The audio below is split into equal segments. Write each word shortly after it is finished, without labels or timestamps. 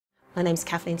My name's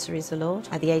Kathleen, Teresa Lord.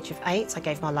 At the age of 8, I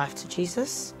gave my life to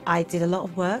Jesus. I did a lot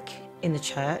of work in the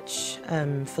church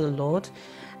for the Lord,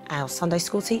 our Sunday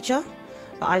school teacher,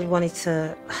 but I wanted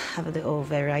to have a little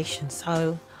variation,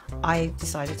 so I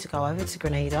decided to go over to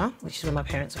Grenada, which is where my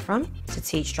parents are from, to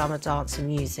teach drama, dance and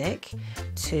music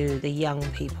to the young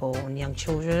people and young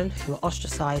children who were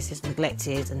ostracised,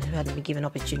 neglected and who hadn't been given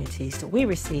opportunities that we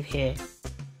receive here.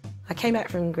 I came back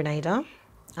from Grenada.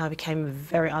 I became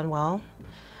very unwell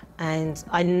and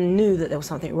I knew that there was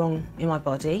something wrong in my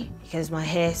body because my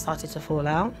hair started to fall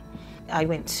out. I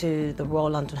went to the Royal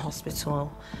London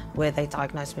Hospital where they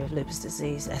diagnosed me with lupus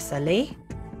disease, SLE.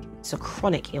 It's a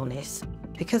chronic illness.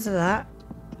 Because of that,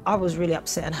 I was really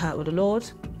upset and hurt with the Lord,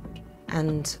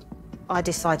 and I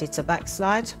decided to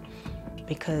backslide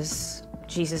because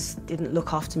Jesus didn't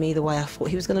look after me the way I thought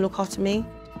he was going to look after me.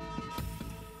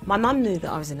 My mum knew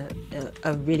that I was in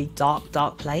a really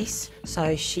dark place,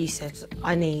 so she said,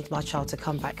 I need my child to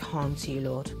come back home to you,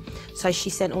 Lord. So she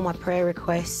sent all my prayer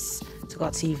requests to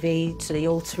God TV, to the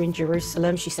altar in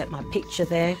Jerusalem. She sent my picture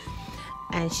there,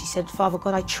 and she said, Father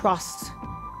God, I trust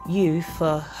you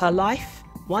for her life.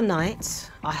 One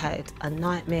night, I had a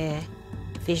nightmare,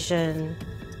 vision,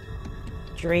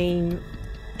 dream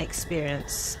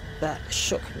experience that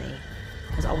shook me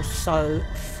because I was so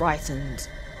frightened.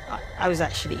 I was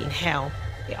actually in hell.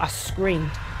 I screamed.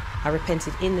 I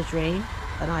repented in the dream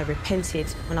and I repented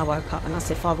when I woke up, and I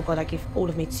said, Father God, I give all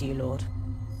of me to you, Lord.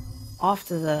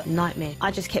 After the nightmare, I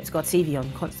just kept God TV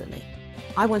on constantly.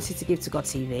 I wanted to give to God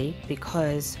TV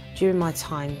because during my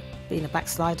time being a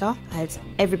backslider, I had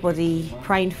everybody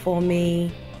praying for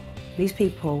me. These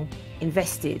people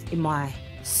invested in my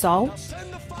soul.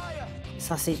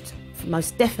 So I said,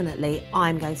 most definitely,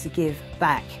 I'm going to give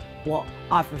back what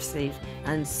I've received,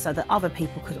 and so that other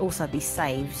people could also be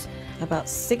saved. About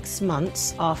 6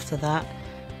 months after that,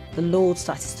 the Lord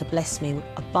started to bless me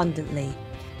abundantly.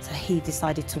 So he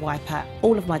decided to wipe out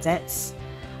all of my debts.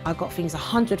 I got things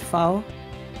 100-fold.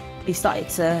 He started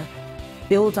to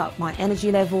build up my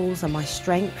energy levels and my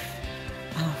strength.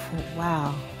 And I thought,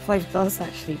 wow, faith does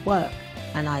actually work.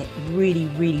 And I really,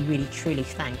 really, really, truly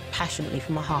thank passionately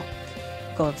from my heart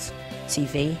God's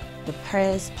TV, the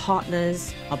prayers,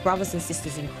 partners, my brothers and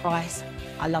sisters in Christ.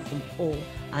 I love them all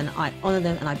and I honour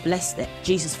them and I bless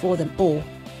Jesus for them all.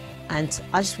 And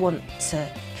I just want to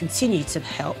continue to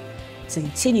help, to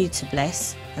continue to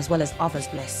bless as well as others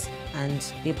bless and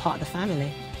be a part of the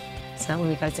family. So when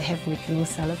we go to heaven, we can all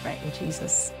celebrate with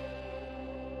Jesus.